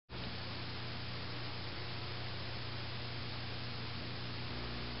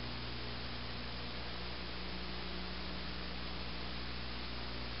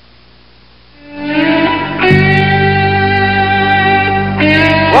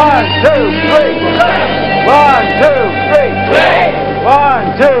2, 3. 1, 2, 3.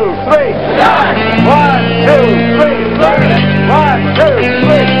 1, 2, 3. 1, 2, 3. 1, 2,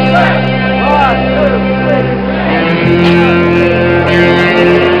 3. 1, 2, 3.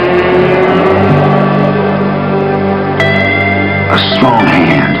 A strong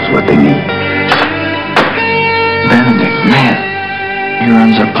hand is what they need. Benedict, man, he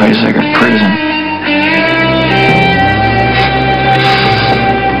runs that place like a prison.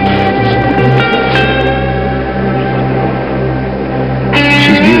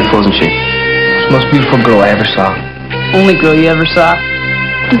 She's beautiful, isn't she? She's the most beautiful girl I ever saw. Only girl you ever saw?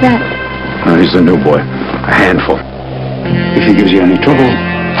 Who's that? Oh, he's the new boy. A handful. If he gives you any trouble,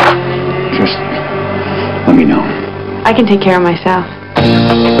 just let me know. I can take care of myself.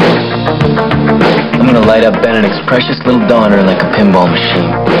 I'm gonna light up Benedict's precious little daughter like a pinball machine.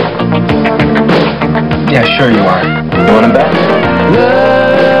 Yeah, sure you are. You wanna bet?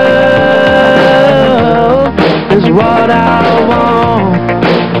 Love is what I want.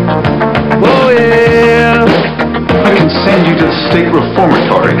 Oh yeah. I can send you to the state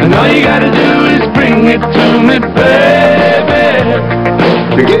reformatory. And all you gotta do is bring it to me, baby.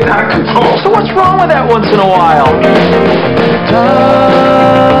 You're getting out of control. So what's wrong with that once in a while?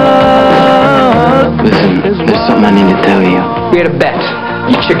 Listen, there's something I need to tell you. We had a bet.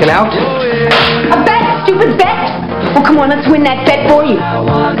 You chicken out? A bet? Stupid bet? Well, come on, let's win that bet for you.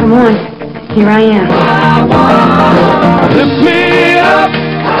 Come on. Here I am. Lift me up,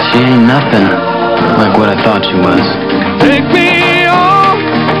 She ain't nothing like what I thought she was. take me on.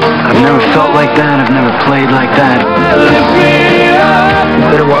 I've never felt like that. I've never played like that. Lift me up. You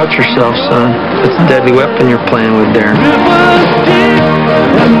better watch yourself, son. It's a deadly weapon you're playing with there. Rivers deep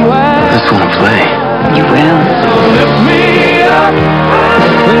and wide. I just want to play. You will. So lift me up.